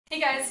Hey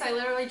guys, so I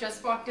literally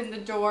just walked in the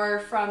door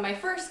from my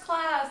first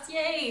class,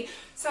 yay!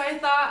 So I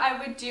thought I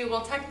would do,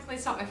 well technically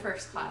it's not my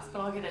first class,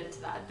 but I'll get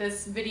into that.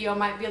 This video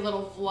might be a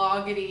little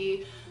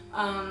vloggity,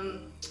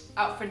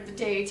 outfit of the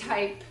day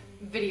type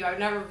video. I've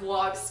never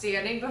vlogged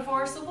standing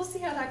before, so we'll see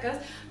how that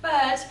goes.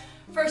 But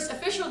first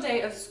official day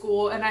of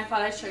school, and I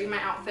thought I'd show you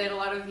my outfit. A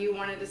lot of you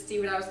wanted to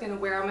see what I was going to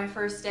wear on my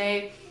first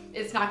day.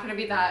 It's not going to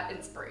be that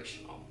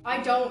inspirational.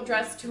 I don't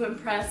dress to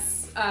impress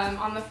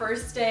on the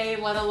first day,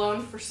 let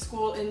alone for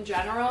school in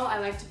general. I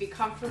like to be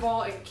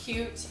comfortable and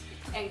cute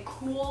and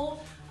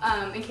cool.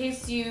 In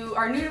case you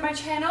are new to my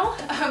channel,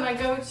 I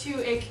go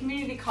to a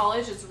community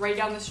college. It's right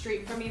down the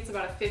street from me. It's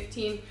about a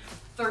 13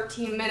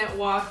 minute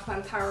walk if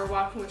I'm power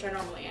walking, which I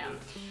normally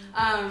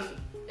am.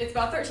 It's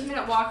about a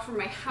 13-minute walk from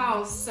my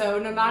house, so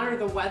no matter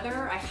the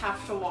weather, I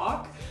have to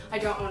walk. I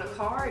don't own a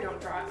car, I don't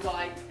drive, well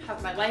I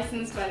have my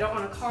license, but I don't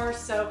own a car,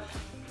 so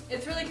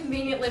it's really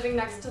convenient living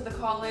next to the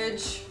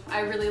college.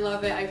 I really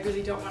love it, I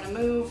really don't want to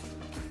move.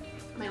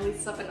 My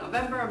lease is up in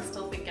November, I'm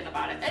still thinking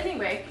about it.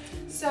 Anyway,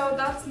 so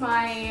that's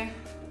my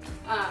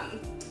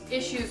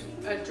issues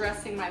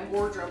addressing my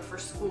wardrobe for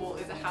school,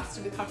 is it has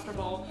to be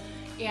comfortable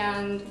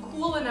and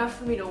cool enough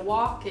for me to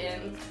walk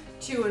in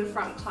to and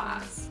from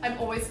class. I'm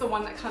always the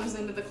one that comes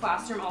into the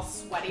classroom all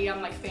sweaty.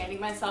 I'm like fanning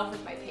myself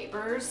with my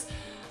papers,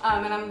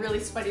 and I'm really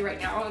sweaty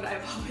right now, and I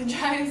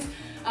apologize.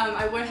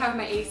 I would have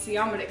my AC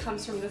on, but it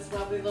comes from this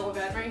lovely little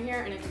vent right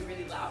here, and it'd be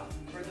really loud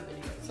for the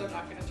video, so I'm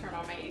not going to turn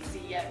on my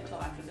AC yet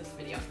until after this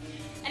video.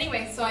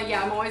 Anyway, so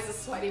yeah, I'm always a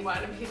sweaty one,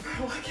 and people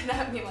are looking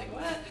at me like,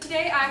 what?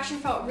 Today I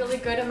actually felt really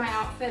good in my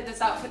outfit.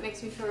 This outfit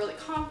makes me feel really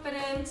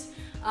confident.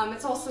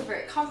 It's also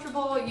very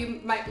comfortable. You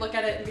might look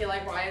at it and be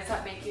like, why does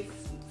that make you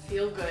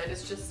feel good?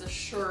 It's just a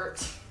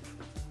shirt,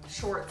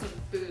 shorts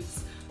and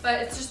boots.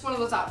 But it's just one of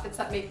those outfits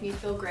that make me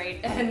feel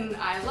great, and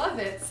I love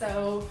it.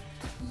 So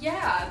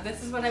yeah,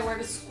 this is what I wear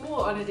to school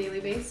on a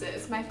daily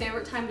basis. My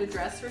favorite time to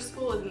dress for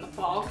school is in the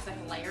fall because I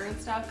can layer and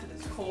stuff because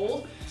it's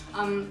cold.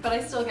 But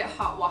I still get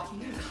hot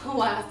walking in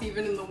class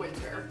even in the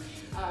winter,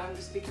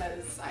 just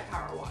because I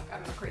power walk.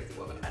 I'm a crazy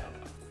woman, I don't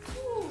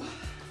know. Ooh.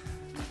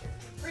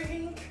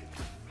 Drink.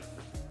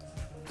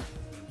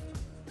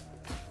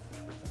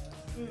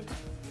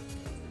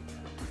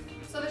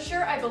 So the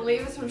shirt, I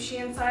believe, is from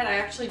Sheinside. I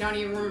actually don't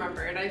even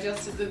remember it. I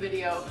just did the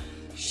video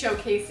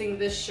showcasing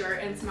this shirt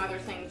and some other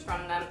things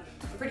from them.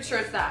 I'm pretty sure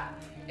it's that.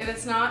 If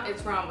it's not,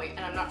 it's rambly,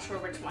 and I'm not sure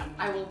which one.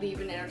 I will leave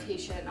an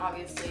annotation,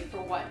 obviously,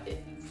 for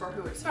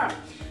who it's from.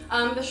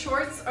 The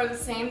shorts are the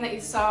same that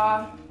you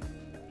saw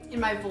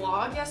in my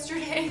vlog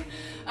yesterday.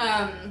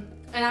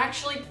 And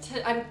actually,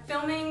 I'm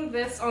filming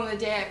this on the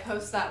day I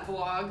post that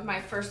vlog.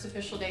 My first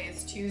official day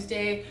is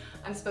Tuesday.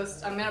 I'm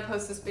gonna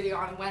post this video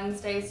on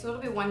Wednesday, so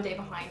it'll be one day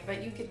behind,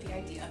 but you get the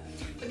idea.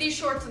 But these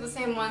shorts are the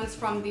same ones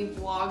from the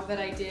vlog that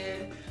I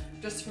did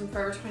just from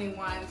Forever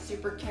 21,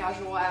 super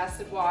casual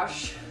acid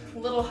wash, a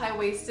little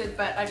high-waisted,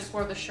 but I just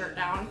wore the shirt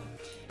down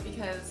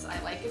because I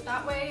like it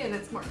that way and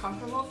it's more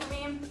comfortable for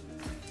me.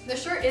 The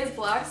shirt is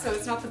black, so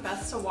it's not the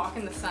best to walk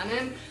in the sun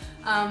in,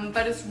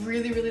 but it's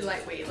really, really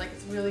lightweight, like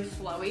it's really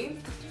flowy.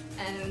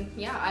 And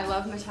yeah, I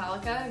love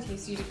Metallica. In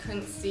case you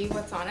couldn't see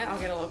what's on it, I'll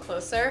get a little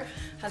closer.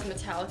 It has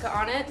Metallica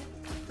on it.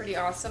 Pretty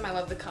awesome. I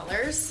love the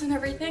colors and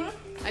everything.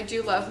 I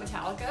do love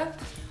Metallica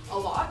a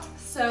lot.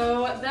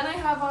 So then I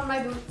have on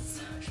my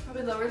boots. I should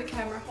probably lower the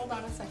camera. Hold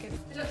on a second.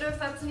 I don't know if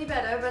that's any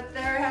better, but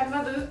there I have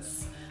my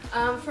boots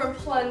from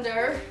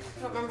plndr.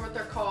 I don't remember what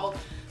they're called,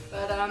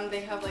 but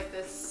they have like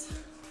this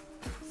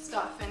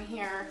stuff in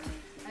here.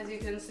 As you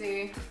can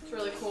see, it's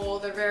really cool.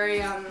 They're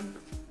very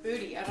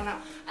booty, I don't know.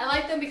 I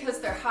like them because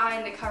they're high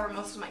and they cover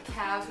most of my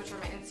calves, which are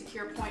my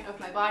insecure point of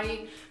my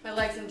body. My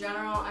legs in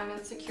general, I'm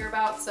insecure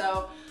about,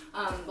 so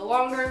the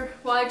longer,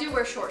 well I do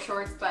wear short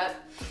shorts, but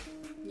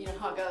you know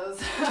how it goes.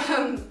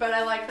 But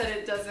I like that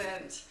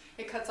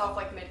it cuts off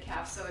like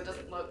mid-calf, so it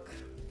doesn't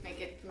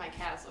make my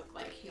calves look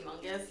like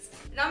humongous.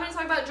 Now I'm gonna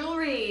talk about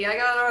jewelry. I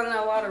got on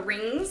a lot of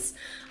rings.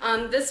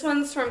 This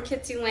one's from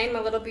Kitsy Lane, my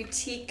little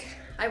boutique.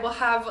 I will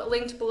have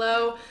linked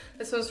below.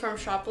 This one's from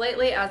Shop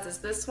Lately, as is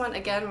this one.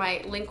 Again,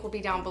 my link will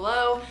be down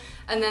below.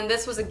 And then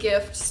this was a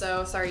gift,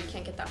 so sorry you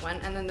can't get that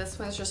one. And then this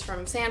one's just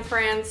from San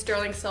Fran,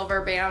 sterling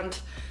silver band.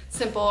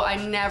 Simple, I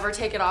never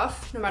take it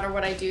off, no matter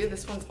what I do.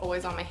 This one's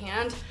always on my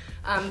hand.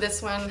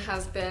 This one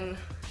has been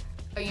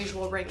a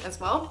usual ring as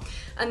well.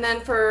 And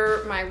then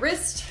for my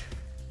wrist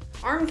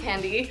arm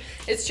candy,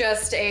 it's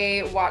just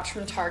a watch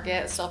from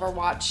Target, a silver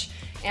watch,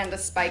 and a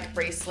spike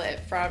bracelet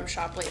from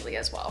Shop Lately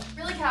as well.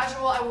 Really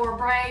casual. I wore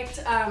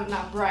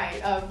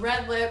a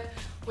red lip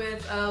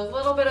with a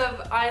little bit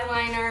of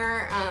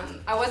eyeliner.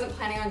 I wasn't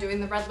planning on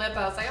doing the red lip.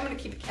 I was like, I'm gonna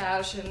keep it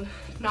cash and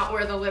not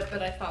wear the lip,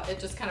 but I thought it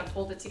just kind of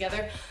pulled it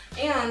together.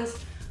 And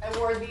I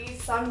wore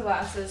these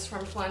sunglasses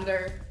from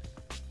plndr.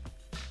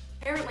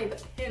 Apparently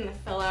the pin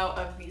fell out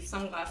of these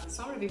sunglasses,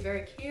 so I'm gonna be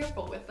very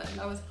careful with them.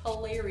 That was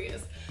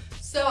hilarious.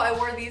 So I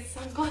wore these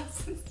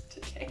sunglasses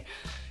today.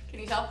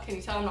 Can you tell? Can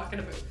you tell I'm not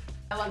gonna move?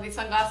 I love these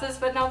sunglasses,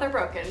 but now they're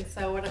broken,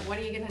 so what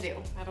are you gonna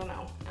do? I don't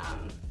know.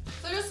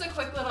 So just a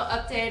quick little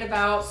update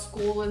about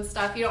school and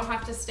stuff. You don't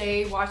have to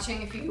stay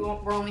watching if you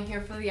were only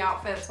here for the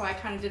outfit, so I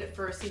kind of did it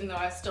first, even though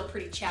I was still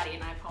pretty chatty,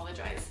 and I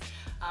apologize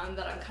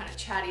that I'm kind of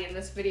chatty in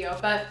this video.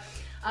 But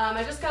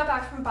I just got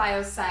back from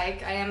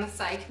biopsych. I am a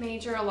psych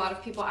major. A lot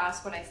of people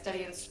ask what I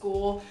study in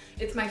school.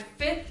 It's my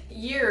 5th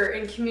year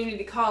in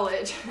community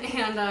college,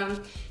 and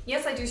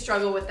yes, I do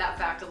struggle with that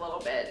fact a little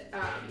bit.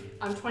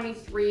 I'm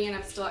 23 and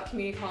I'm still at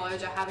community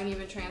college. I haven't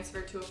even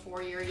transferred to a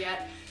 4-year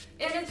yet,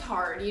 and it's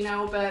hard, you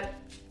know, but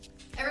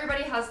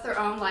everybody has their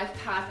own life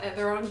path and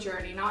their own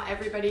journey. Not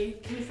everybody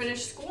can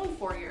finish school in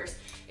 4 years.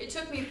 It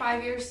took me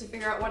 5 years to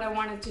figure out what I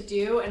wanted to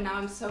do, and now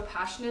I'm so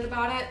passionate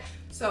about it.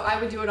 So I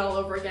would do it all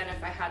over again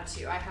if I had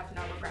to. I have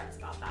no regrets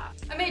about that.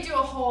 I may do a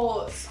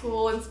whole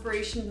school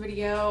inspiration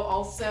video,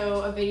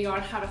 also a video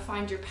on how to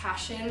find your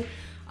passion,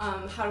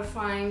 how to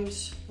find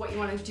what you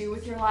want to do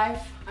with your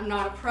life. I'm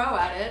not a pro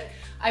at it.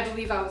 I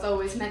believe I was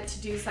always meant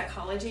to do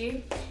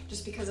psychology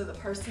just because of the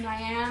person I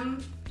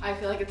am. I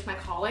feel like it's my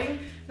calling.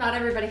 Not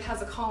everybody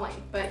has a calling,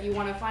 but you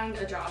want to find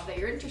a job that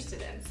you're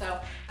interested in. So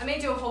I may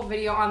do a whole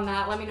video on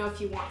that. Let me know if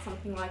you want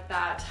something like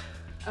that,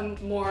 a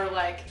more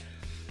like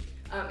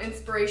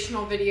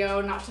inspirational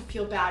video, not to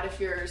feel bad if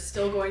you're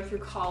still going through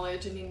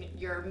college and in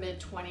your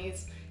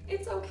mid-20s.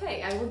 It's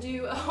okay, I will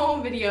do a whole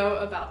video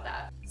about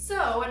that.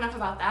 So enough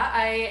about that.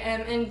 I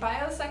am in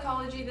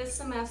biopsychology this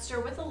semester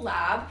with a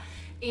lab,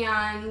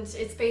 and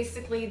it's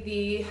basically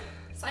the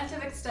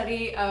scientific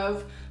study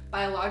of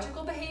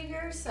biological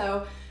behavior.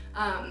 So,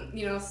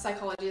 you know,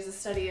 psychology is a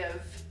study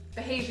of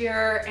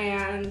behavior,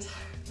 and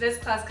this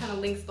class kind of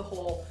links the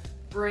whole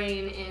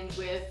brain in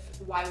with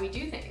why we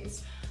do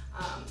things.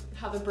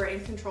 How the brain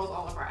controls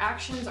all of our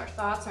actions, our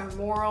thoughts, our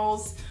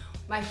morals.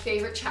 My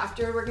favorite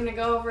chapter we're gonna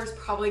go over is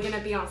probably gonna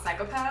be on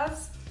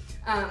psychopaths.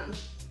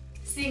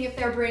 Seeing if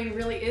their brain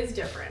really is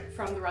different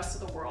from the rest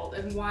of the world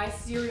and why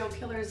serial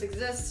killers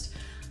exist.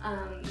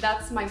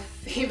 That's my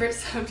favorite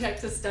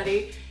subject to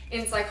study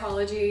in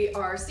psychology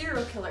are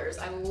serial killers.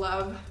 I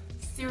love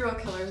serial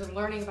killers and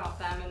learning about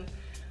them, and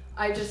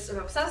I just am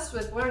obsessed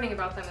with learning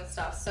about them and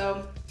stuff.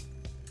 So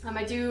I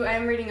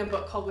am reading a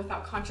book called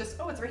Without Conscious.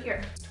 Oh, it's right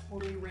here.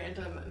 Totally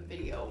random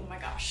video, oh my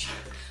gosh.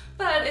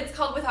 But it's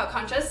called Without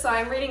Conscious, so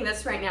I'm reading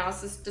this right now.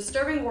 It's this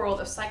disturbing world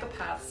of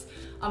psychopaths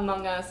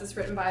among us. It's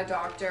written by a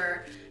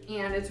doctor,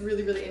 and it's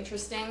really, really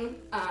interesting.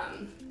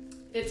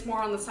 It's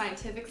more on the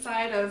scientific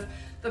side of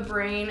the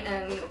brain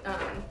and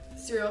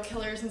serial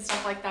killers and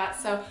stuff like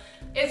that, so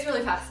it's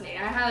really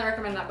fascinating. I highly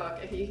recommend that book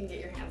if you can get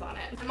your hands on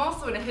it. I'm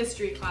also in a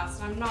history class,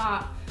 and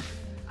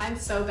I'm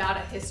so bad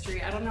at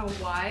history. I don't know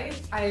why.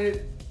 I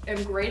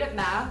am great at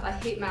math. I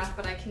hate math,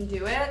 but I can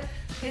do it.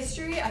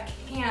 History, I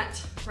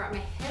can't wrap my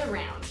head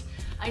around.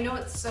 I know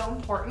it's so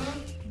important,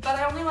 but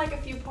I only like a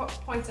few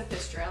points of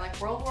history. I like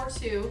World War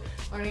II,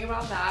 learning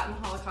about that and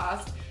the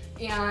Holocaust,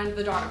 and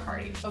the Donner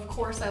Party. Of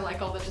course, I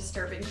like all the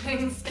disturbing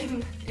things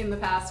in the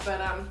past,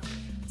 but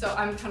so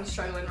I'm kind of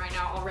struggling right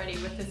now already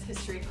with this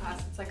history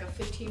class. It's like a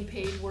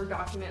 15-page Word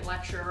document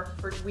lecture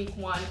for week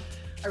 1.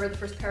 I read the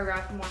first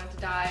paragraph and wanted to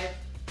die.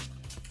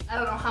 I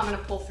don't know how I'm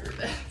gonna pull through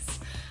this.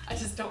 I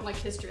just don't like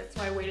history. That's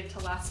why I waited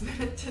till last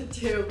minute to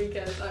do,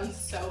 because I'm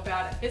so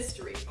bad at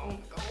history. Oh my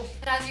god.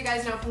 And as you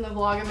guys know from the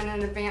vlog, I'm in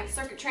an advanced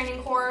circuit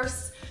training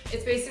course.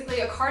 It's basically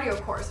a cardio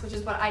course, which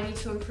is what I need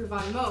to improve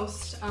on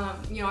most.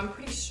 You know, I'm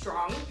pretty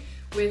strong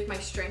with my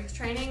strength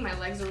training. My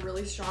legs are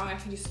really strong. I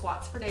can do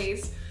squats for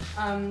days.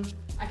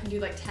 I can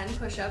do like 10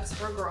 push-ups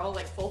for a girl,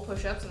 like full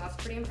push-ups, and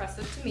that's pretty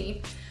impressive to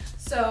me.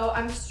 So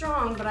I'm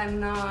strong, but I'm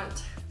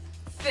not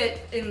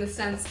fit in the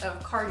sense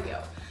of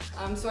cardio.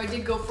 So I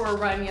did go for a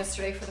run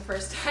yesterday for the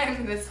first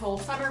time this whole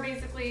summer,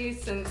 basically,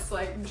 since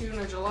like June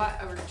or July,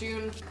 or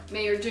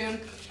May or June.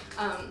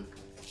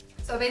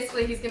 So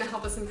basically he's gonna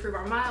help us improve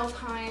our mile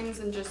times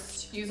and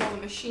just use all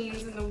the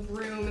machines in the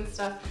room and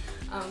stuff,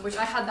 which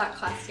I had that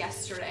class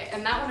yesterday.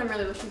 And that one I'm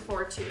really looking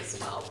forward to as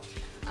well,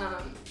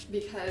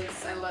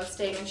 because I love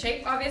staying in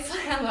shape, obviously.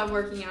 I love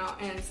working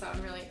out, and so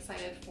I'm really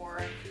excited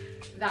for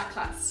that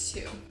class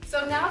too.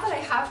 So now that I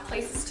have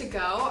places to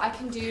go, I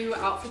can do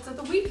outfits of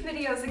the week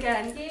videos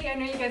again. Yay, I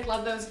know you guys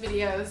love those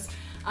videos.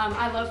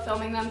 I love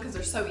filming them because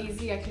they're so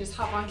easy. I can just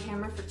hop on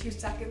camera for 2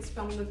 seconds,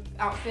 film the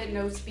outfit,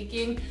 no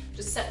speaking,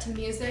 just set to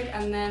music,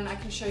 and then I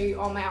can show you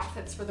all my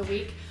outfits for the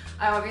week.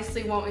 I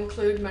obviously won't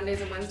include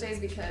Mondays and Wednesdays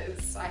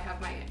because I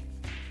have my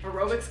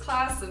aerobics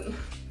class and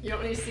you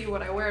don't need to see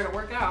what I wear to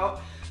work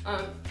out.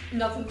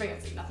 Nothing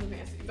fancy,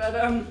 but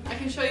I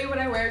can show you what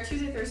I wear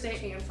Tuesday,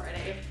 Thursday, and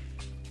Friday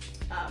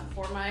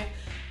for my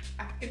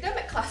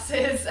academic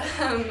classes,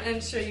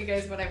 and show you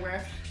guys what I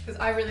wear, because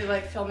I really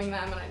like filming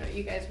them, and I know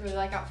you guys really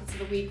like outfits of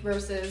the week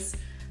versus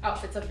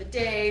outfits of the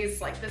days,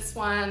 like this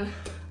one.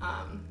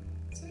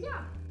 So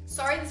yeah.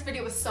 Sorry this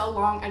video was so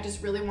long. I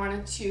just really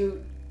wanted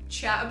to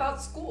chat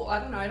about school. I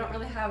don't know, I don't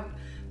really have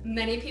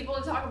many people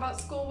to talk about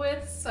school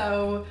with,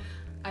 so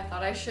I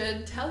thought I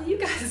should tell you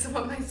guys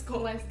what my school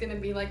life's gonna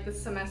be like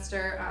this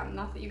semester.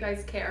 Not that you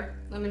guys care.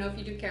 Let me know if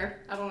you do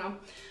care. I don't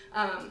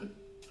know.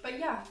 But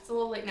yeah, it's a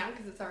little late now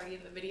because it's already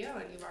in the video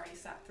and you've already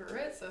sat through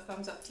it, so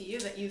thumbs up to you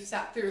that you've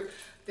sat through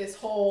this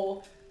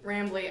whole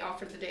rambly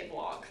outfit of the day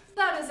vlog.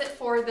 That is it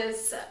for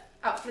this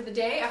outfit of the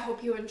day. I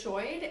hope you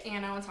enjoyed,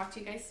 and I will talk to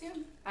you guys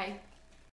soon. Bye.